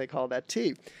stir, and they call that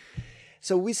tea.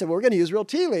 So we said, well, we're going to use real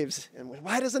tea leaves. And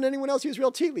why doesn't anyone else use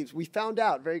real tea leaves? We found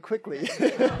out very quickly.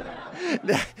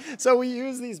 So we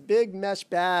used these big mesh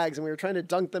bags, and we were trying to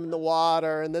dunk them in the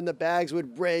water, and then the bags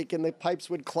would break, and the pipes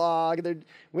would clog.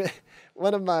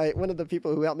 One of the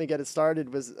people who helped me get it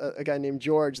started was a guy named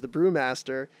George, the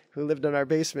brewmaster, who lived in our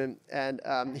basement. And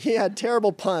he had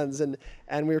terrible puns, and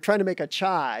we were trying to make a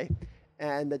chai.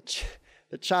 And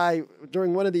the chai,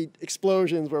 during one of the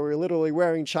explosions where we were literally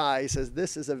wearing chai, he says,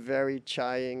 "This is a very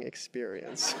chaiing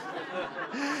experience."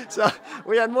 So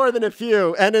we had more than a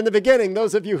few. And in the beginning,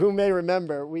 those of you who may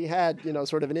remember, we had,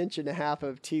 sort of 1.5 inches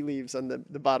of tea leaves on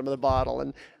the bottom of the bottle.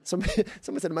 And someone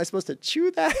said, "Am I supposed to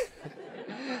chew that?"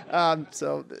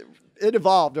 So it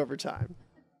evolved over time.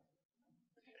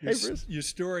 Hey, Bruce. Your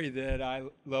story that I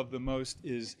love the most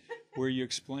is where you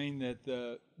explain that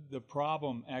the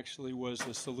problem actually was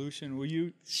the solution. Will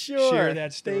you share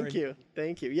that story?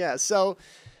 Thank you. Yeah. So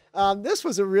this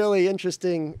was a really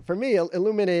interesting, for me,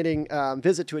 illuminating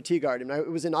visit to a tea garden. It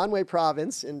was in Anhui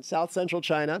province in south central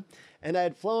China, and I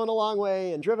had flown a long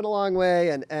way and driven a long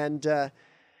way, and by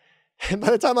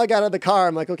the time I got out of the car,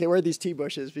 I'm like, okay, where are these tea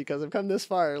bushes? Because I've come this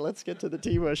far. Let's get to the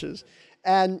tea bushes.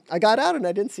 And I got out and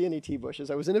I didn't see any tea bushes.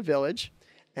 I was in a village,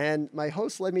 and my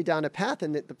host led me down a path,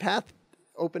 and the path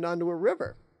opened onto a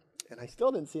river. And I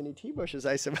still didn't see any tea bushes.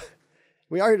 I said,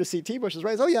 "We are here to see tea bushes,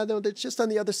 right?" "Oh, yeah, no, it's just on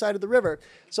the other side of the river."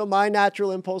 So my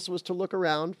natural impulse was to look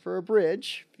around for a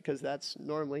bridge, because that's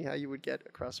normally how you would get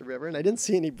across a river. And I didn't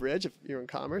see any bridge if you're in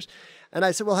commerce. And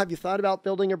I said, "Well, have you thought about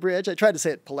building a bridge?" I tried to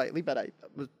say it politely, but I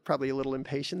was probably a little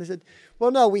impatient. They said,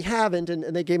 "Well, no, we haven't."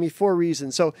 And they gave me 4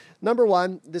 reasons. So number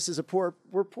one,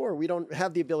 we're poor. We don't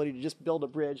have the ability to just build a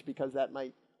bridge, because that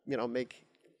might, make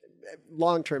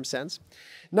long-term sense.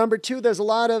 Number 2, there's a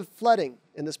lot of flooding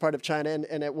in this part of China.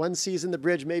 And at one season, the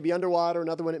bridge may be underwater.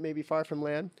 Another one, it may be far from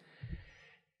land.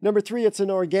 Number 3, it's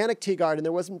an organic tea garden.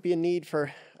 There wasn't be a need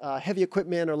for heavy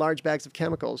equipment or large bags of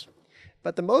chemicals.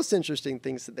 But the most interesting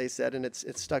things that they said, and it's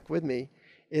stuck with me,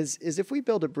 is if we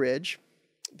build a bridge,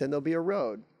 then there'll be a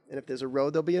road. And if there's a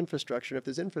road, there'll be infrastructure. And if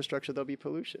there's infrastructure, there'll be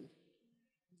pollution.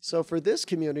 So for this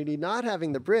community, not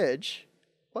having the bridge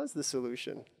was the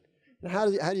solution. Now,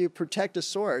 how do you protect a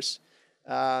source?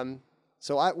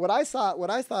 So what I thought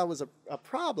was a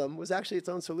problem was actually its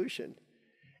own solution.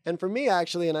 And for me,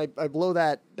 actually, and I blow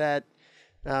that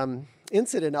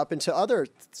incident up into other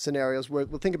scenarios where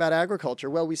we'll think about agriculture.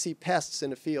 Well, we see pests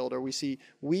in a field, or we see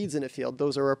weeds in a field.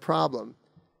 Those are a problem.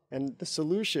 And the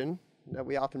solution that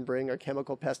we often bring are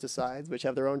chemical pesticides, which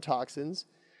have their own toxins.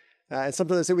 And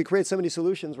sometimes they say we create so many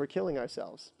solutions, we're killing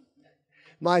ourselves.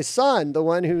 My son, the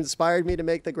one who inspired me to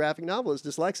make the graphic novel, is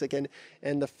dyslexic, and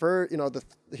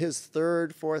his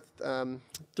third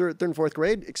and fourth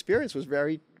grade experience was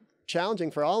very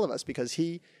challenging for all of us, because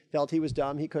he felt he was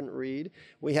dumb, he couldn't read.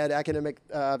 We had academic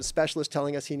specialists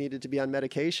telling us he needed to be on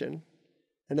medication.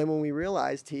 And then when we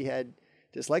realized he had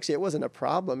dyslexia, it wasn't a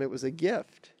problem, it was a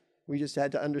gift. We just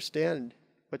had to understand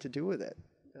what to do with it.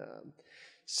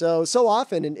 So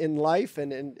often in life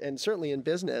and certainly in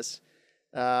business,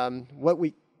 what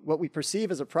we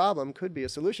perceive as a problem could be a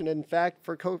solution. And in fact,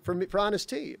 for Honest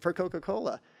Tea, for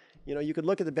Coca-Cola, you could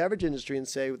look at the beverage industry and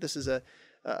say, this is a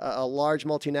large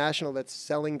multinational that's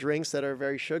selling drinks that are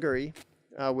very sugary,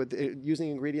 with using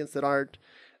ingredients that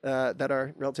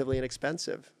are relatively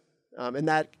inexpensive, and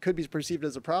that could be perceived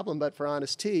as a problem. But for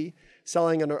Honest Tea,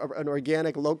 selling an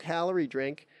organic, low-calorie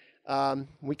drink,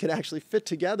 we could actually fit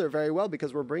together very well,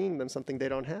 because we're bringing them something they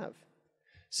don't have.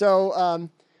 So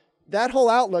that whole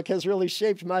outlook has really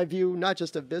shaped my view, not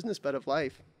just of business, but of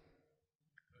life.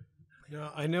 Yeah,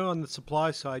 I know on the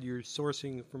supply side you're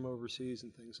sourcing from overseas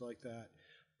and things like that.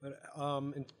 But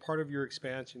in part of your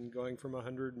expansion, going from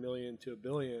 100 million to 1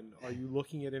 billion, are you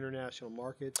looking at international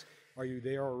markets? Are you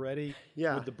there already?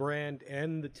 Yeah. With the brand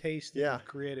and the taste that you've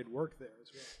created work there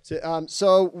as well?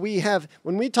 So we have,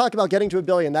 when we talk about getting to 1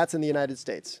 billion, that's in the United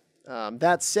States.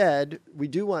 That said, we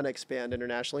do want to expand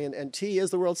internationally, and tea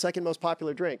is the world's second most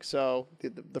popular drink. So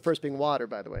the first being water,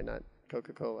 by the way, not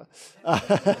Coca-Cola.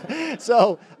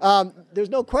 So there's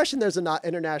no question there's an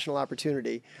international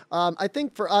opportunity. I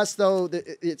think for us, though,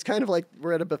 it's kind of like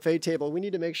we're at a buffet table. We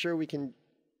need to make sure we can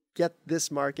get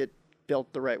this market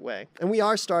built the right way. And we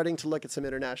are starting to look at some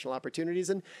international opportunities.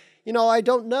 And, you know, I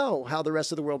don't know how the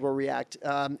rest of the world will react.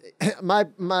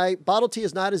 My bottle tea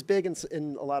is not as big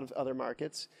in a lot of other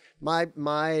markets.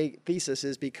 My thesis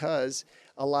is because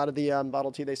a lot of the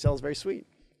bottle tea they sell is very sweet.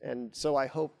 And so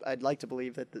I'd like to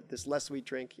believe that this less sweet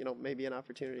drink, you know, may be an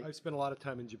opportunity. I've spent a lot of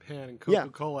time in Japan, and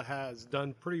Coca-Cola has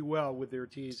done pretty well with their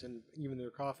teas and even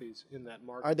their coffees in that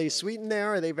market. Are they sweet in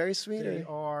there? Are they very sweet? They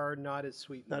are not as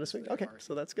sweet. Not as sweet? Okay,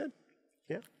 so that's good.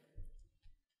 Yeah.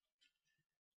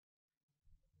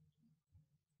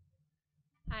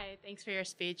 Hi, thanks for your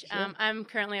speech. Sure. I'm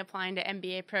currently applying to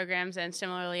MBA programs, and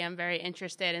similarly, I'm very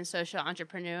interested in social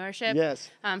entrepreneurship. Yes.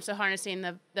 So harnessing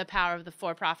the power of the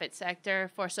for-profit sector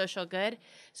for social good.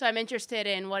 So I'm interested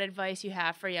in what advice you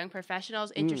have for young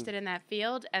professionals interested in that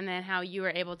field, and then how you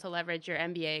were able to leverage your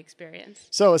MBA experience.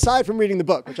 So aside from reading the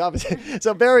book, which obviously,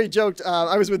 so Barry joked,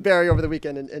 I was with Barry over the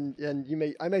weekend,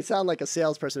 and I may sound like a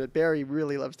salesperson, but Barry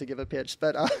really loves to give a pitch.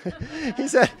 But he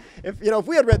said, if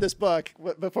we had read this book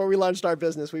before we launched our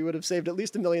business, we would have saved at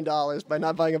least $1 million by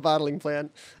not buying a bottling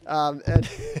plant, and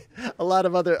a lot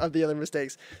of the other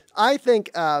mistakes. I think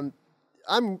I've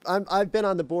been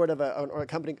on the board of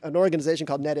an organization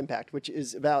called Net Impact, which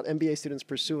is about MBA students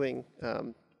pursuing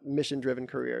mission-driven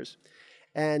careers,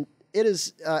 and it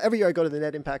is every year I go to the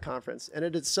Net Impact conference, and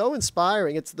it is so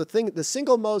inspiring. It's the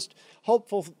single most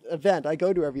hopeful event I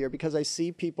go to every year because I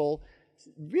see people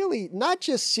really not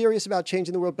just serious about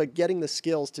changing the world, but getting the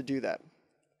skills to do that.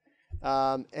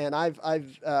 And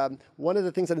I've one of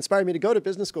the things that inspired me to go to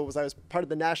business school was I was part of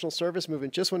the national service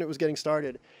movement just when it was getting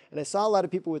started. And I saw a lot of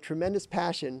people with tremendous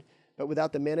passion, but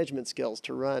without the management skills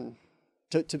to run,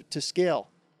 to scale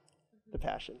the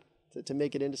passion, to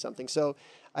make it into something. So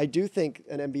I do think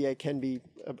an MBA can be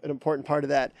an important part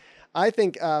of that. I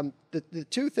think the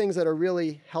two things that are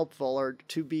really helpful are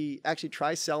to actually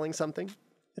try selling something.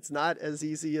 It's not as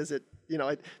easy as it.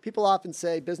 People often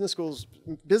say business skills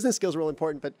are really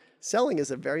important, but selling is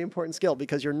a very important skill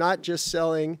because you're not just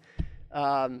selling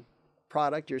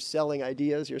product, you're selling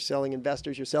ideas, you're selling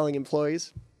investors, you're selling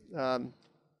employees. And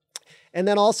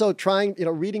then also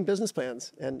reading business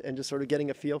plans and just sort of getting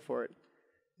a feel for it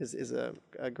is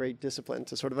a great discipline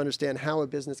to sort of understand how a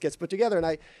business gets put together.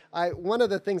 And one of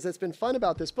the things that's been fun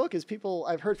about this book is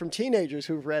I've heard from teenagers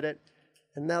who've read it,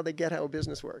 and now they get how a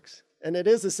business works. And it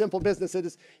is a simple business. It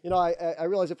is, I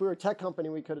realize if we were a tech company,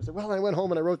 we could have said, well, I went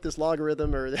home and I wrote this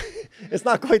logarithm, or it's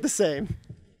not quite the same.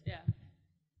 Yeah.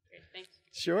 Great, thanks.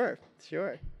 Sure.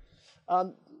 I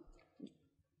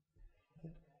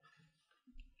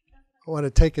want to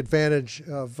take advantage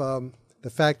of the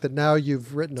fact that now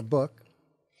you've written a book,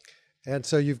 and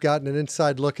so you've gotten an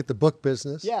inside look at the book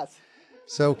business. Yes.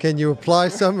 So can you apply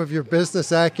some of your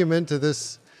business acumen to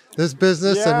this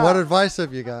business, and what advice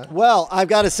have you got? Well, I've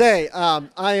got to say,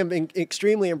 I am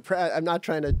extremely impressed. I'm not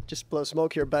trying to just blow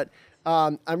smoke here, but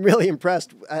I'm really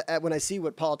impressed when I see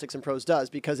what Politics and Prose does,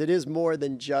 because it is more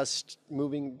than just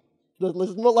moving,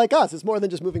 like us, it's more than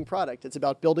just moving product. It's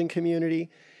about building community.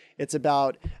 It's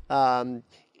about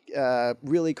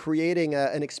really creating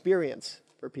an experience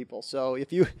for people. So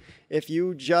if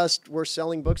you just were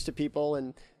selling books to people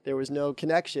and there was no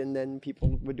connection, then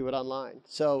people would do it online.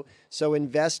 So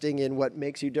investing in what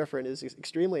makes you different is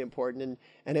extremely important.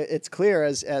 And it's clear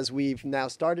as we've now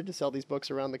started to sell these books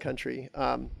around the country.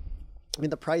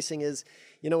 The pricing is,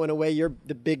 in a way, you're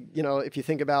the big, if you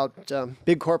think about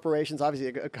big corporations,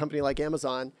 obviously a company like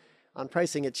Amazon, on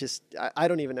pricing, it's just, I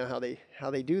don't even know how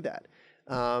they do that.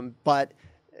 But,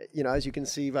 as you can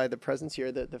see by the presence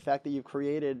here, the fact that you've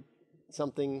created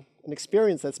an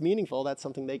experience that's meaningful, that's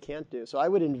something they can't do. So I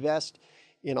would invest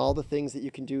in all the things that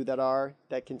you can do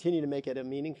that continue to make it a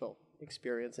meaningful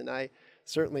experience. And I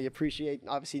certainly appreciate,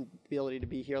 obviously, the ability to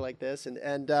be here like this.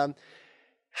 And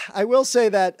I will say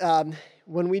that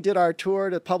when we did our tour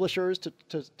to publishers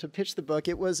to pitch the book,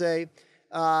 it was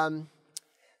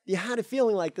you had a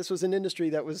feeling like this was an industry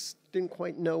that didn't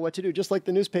quite know what to do, just like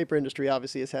the newspaper industry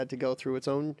obviously has had to go through its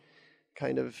own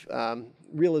kind of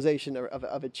realization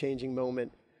of a changing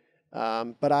moment.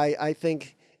 But I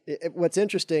think what's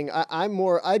interesting,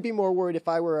 I'd be more worried if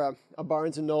I were a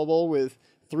Barnes & Noble with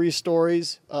 3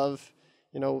 stories of,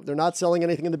 they're not selling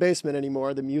anything in the basement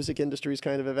anymore. The music industry's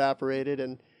kind of evaporated,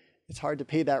 and it's hard to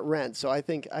pay that rent. So I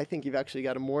think you've actually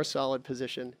got a more solid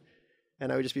position,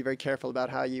 and I would just be very careful about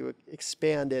how you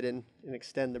expand it and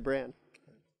extend the brand.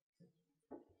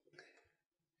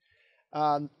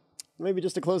 Maybe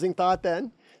just a closing thought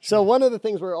then. So one of the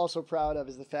things we're also proud of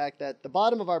is the fact that the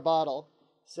bottom of our bottle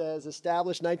says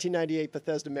established 1998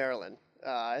 Bethesda, Maryland.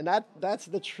 And that's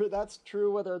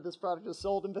true whether this product is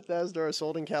sold in Bethesda or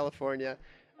sold in California.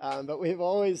 But we've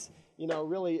always,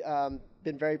 really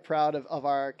been very proud of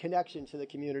our connection to the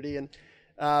community. And,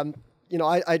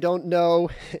 I don't know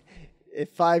if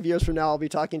 5 years from now I'll be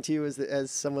talking to you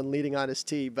as someone leading Honest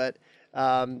Tea, but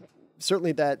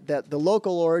certainly that the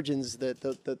local origins,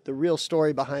 the real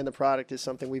story behind the product is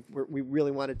something we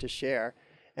really wanted to share.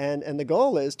 And the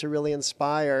goal is to really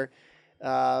inspire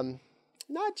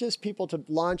not just people to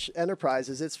launch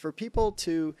enterprises, it's for people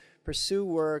to pursue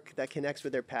work that connects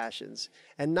with their passions.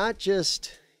 And not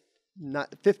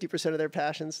 50% of their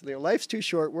passions. Their life's too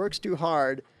short, work's too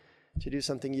hard to do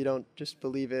something you don't just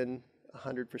believe in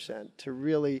 100%, to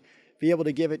really be able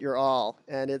to give it your all.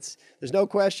 And there's no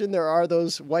question there are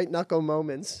those white knuckle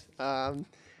moments. I'm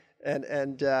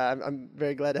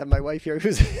very glad to have my wife here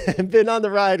who's been on the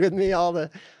ride with me all the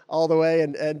way.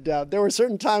 And there were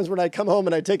certain times when I'd come home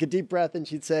and I'd take a deep breath and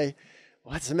she'd say,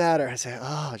 "What's the matter?" I'd say,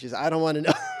 "Oh," she's, "I don't want to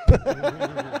know."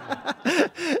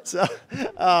 So,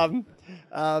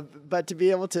 but to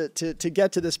be able to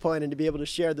get to this point and to be able to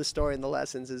share the story and the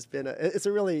lessons it's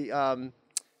a really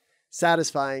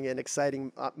satisfying and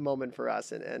exciting moment for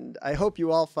us. And I hope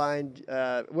you all find,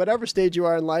 whatever stage you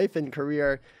are in life and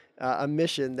career, a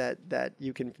mission that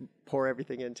you can pour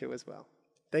everything into as well.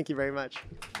 Thank you very much.